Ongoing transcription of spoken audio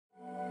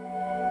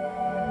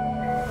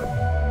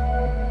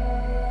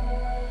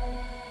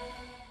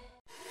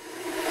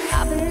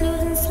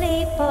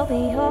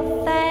over your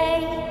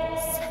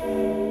face.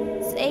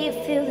 Say you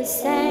feel the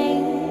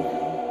same.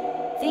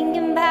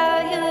 Thinking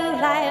about you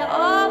like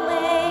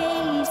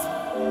always.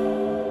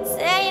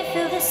 Say you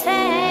feel the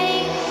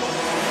same.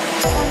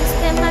 Wanna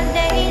spend my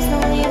days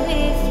only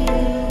with you.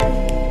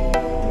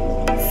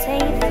 Say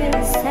you feel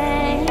the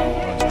same.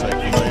 Let's take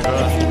you over.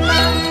 Talking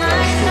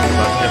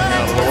about getting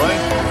out of the way.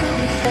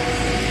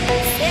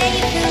 Say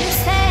you feel the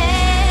same.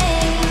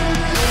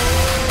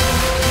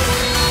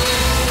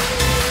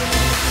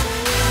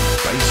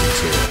 Basics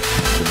here,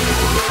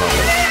 Dominican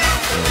Republic.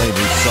 They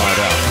move side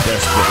out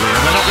desperately,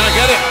 and they're not going to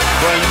get it.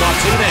 Brayelin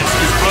Martínez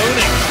is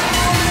owning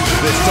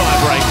this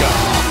tiebreaker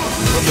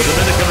from the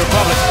Dominican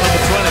Republic, number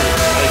 20.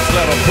 A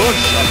clever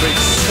push, a big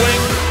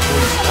swing.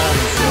 He's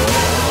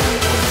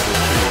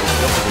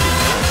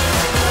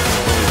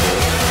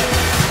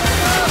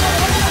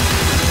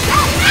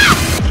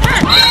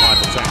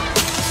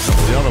on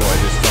the other way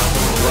this time.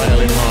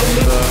 Brayelin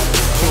Martínez,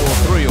 2 or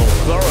 3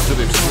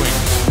 authoritative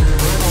swings.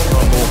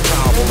 Not more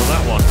powerful than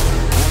that one.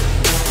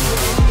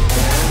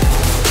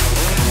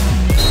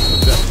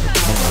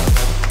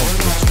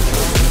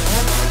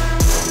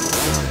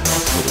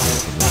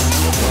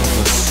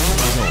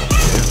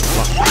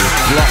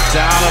 Blocked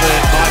out of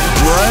it by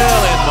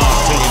Brayelin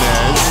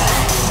Martínez.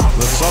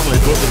 That suddenly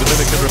put the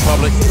Dominican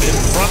Republic in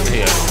front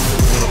here.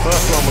 The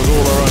first one was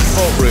all their own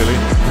fault, really.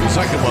 The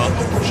second one,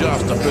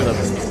 just a bit of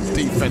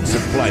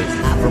defensive play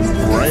from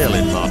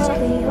Brayelin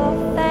Martínez.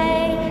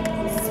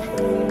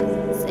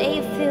 Say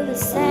you feel the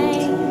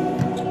same.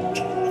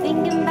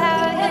 Thinking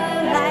about you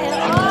like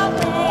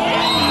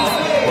always.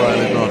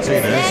 Brayelin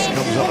Martínez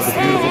comes up with a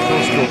beautiful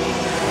cross-court.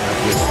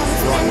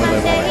 Right where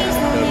they want it,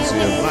 courtesy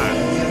of that.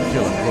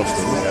 Kill across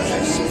the room,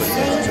 actually split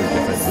those 2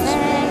 defenders.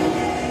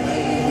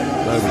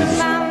 Nobody was...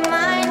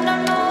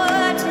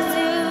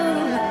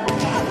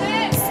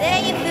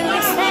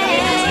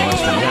 Nice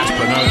from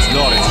Jasper, no it's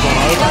not, it's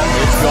gone over.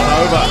 It's gone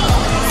over.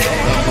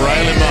 And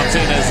Brayelin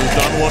Martínez has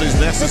done what is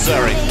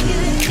necessary.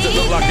 It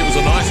looked like it was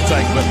a nice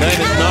take, but then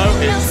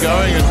it's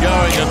going and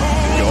going and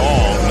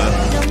gone.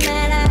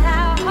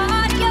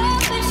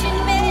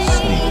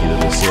 Sneaky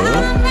little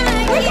serve.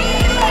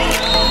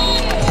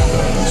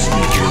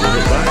 Sneaky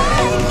little back.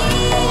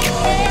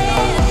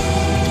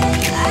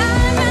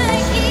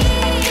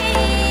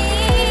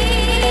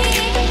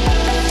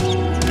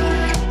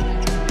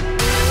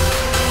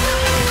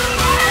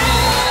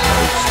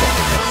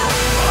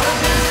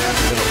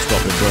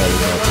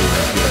 Brayelin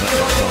Martínez given that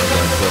much time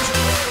going across.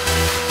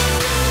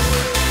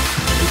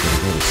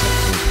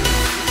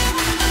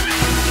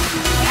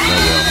 No,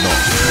 they are not.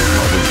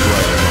 Not with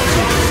Brayelin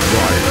Martínez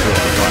right through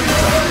the right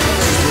attack.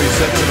 This is 3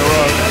 sets in a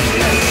row.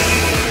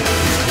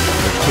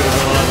 They could have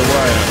gone either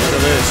way. Look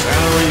at this.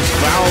 Annalise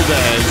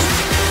Valdez.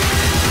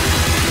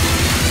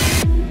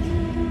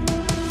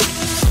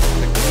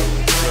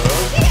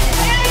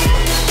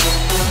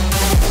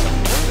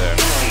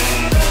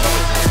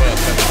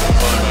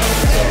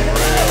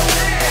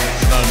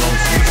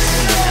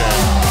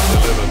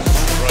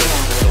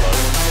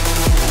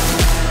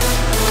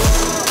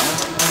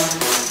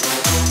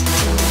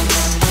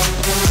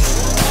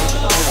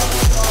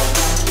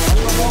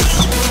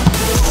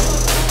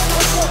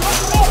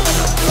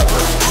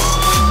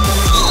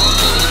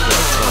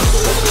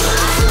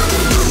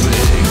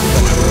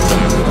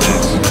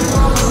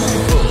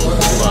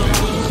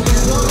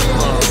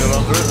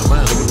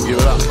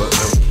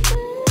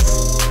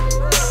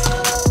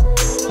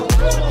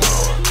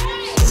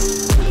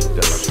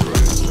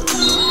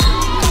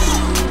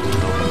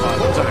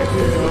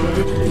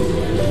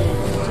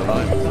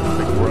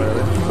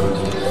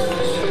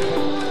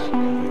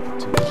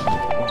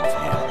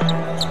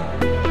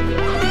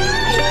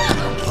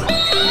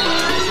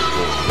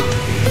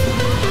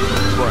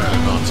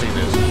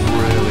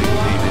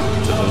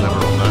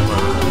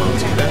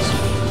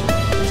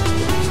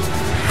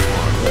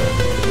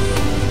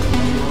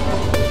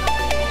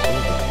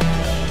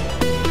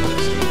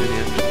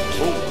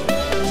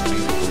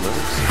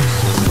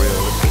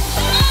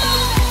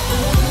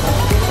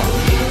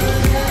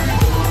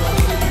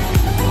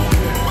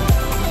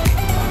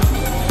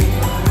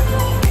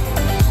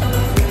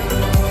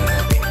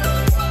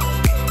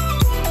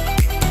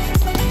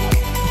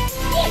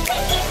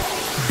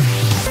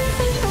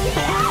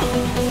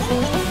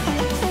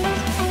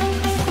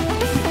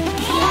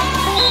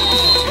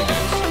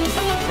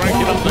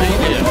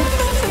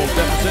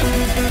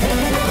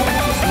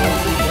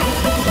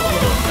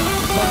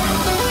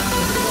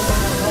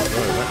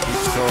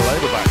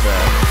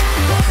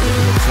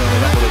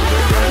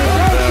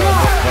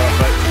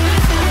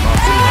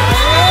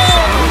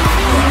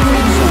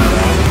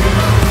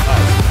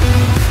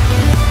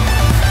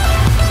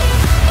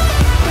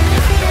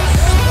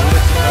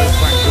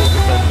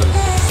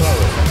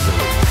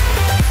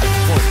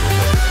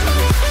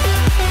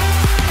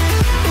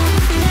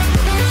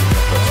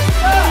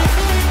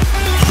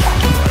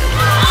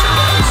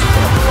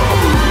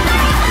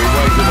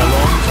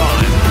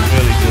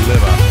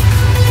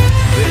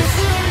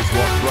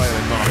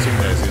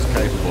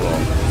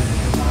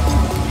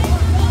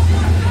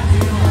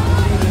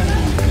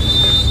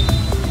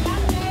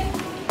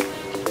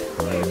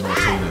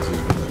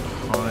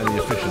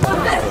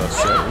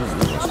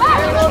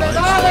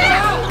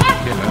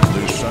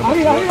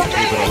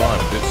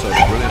 did so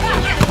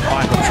brilliantly.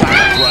 Pipe attack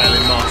at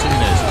Brayelin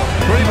Martínez.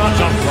 Pretty much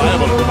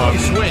unplayable at the moment.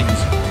 Swings.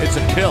 It's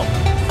a kill.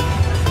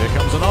 Here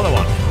comes another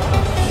one.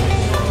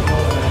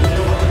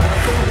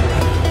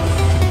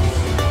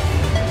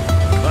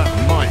 That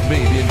might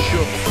be the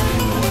insurance.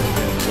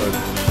 So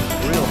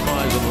real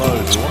highs and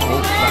lows. One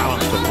more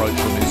balanced approach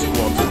from his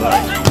squad today.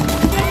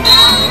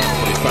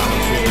 Pretty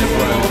balanced with this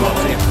Brayelin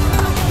Martínez.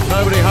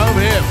 Nobody home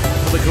here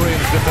for the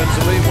Koreans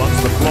defensively once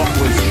the block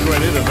was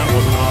shredded, and that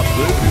wasn't hard to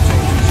do. Two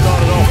teams who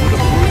started off with a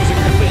bruising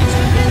defeat.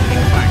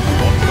 Back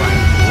on track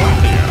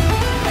right here.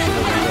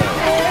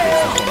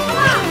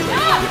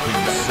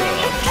 Dipping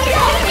serve.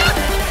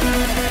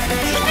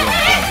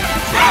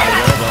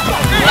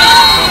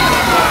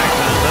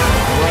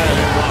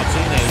 Brayelin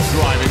Martínez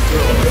driving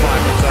through on the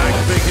pipe attack.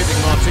 Big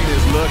hitting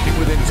Martínez lurking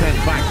with intent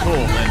back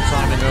court, then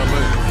timing her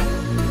move.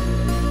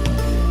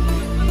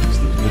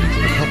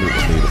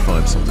 Need to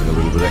find something a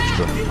little bit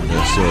extra in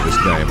their service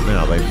game.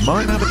 Now they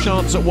might have a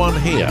chance at one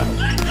here.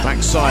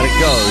 Backside it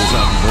goes,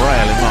 and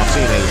Brayelin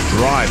Martínez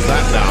drives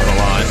that down the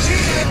line.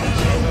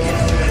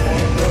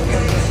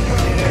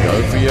 Go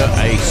for your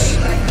ace.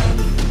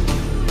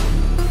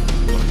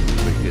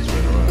 Big hits in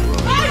a row,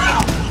 right?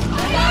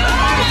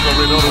 But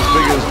probably not as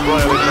big as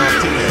Brayelin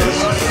Martínez.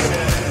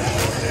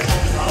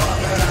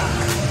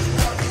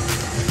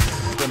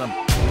 It's been a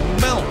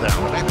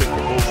meltdown of epic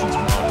proportions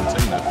from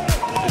Argentina.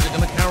 Is it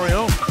going to carry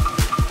on?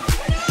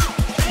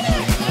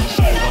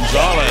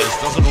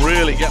 Doesn't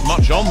really get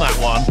much on that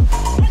one.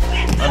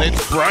 And it's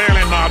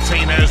Brayelin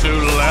Martínez who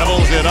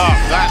levels it up.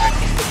 That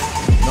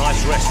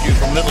nice rescue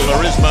from little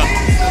Larisma.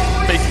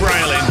 Big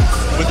Brayelin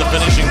with the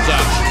finishing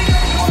touch.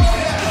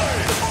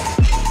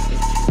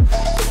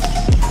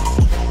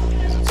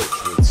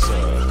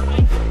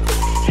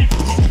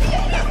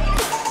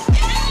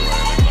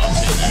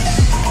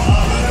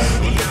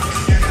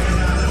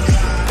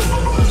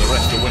 The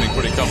rest are winning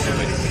pretty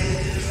comfortably.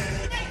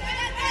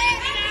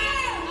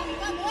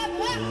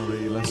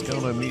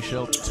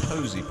 Michel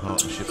Tosi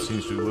partnership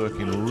seems to be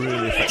working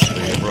really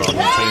effectively here for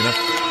Argentina.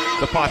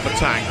 The pipe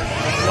attack,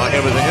 like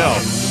everything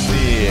else,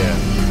 yeah,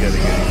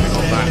 getting anything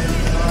on that.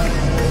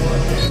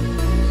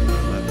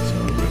 That's a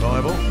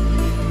revival.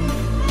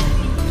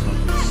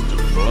 It's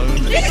blown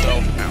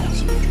itself out.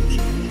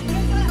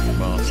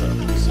 Marta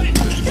sitting to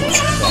the right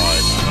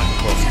side, and that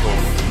cross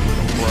court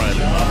from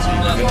Brayelin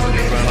Martínez into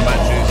this round of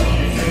matches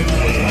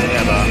was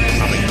never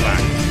coming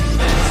back.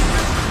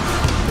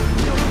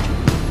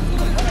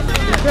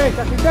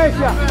 Asistencia,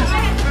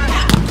 asistencia.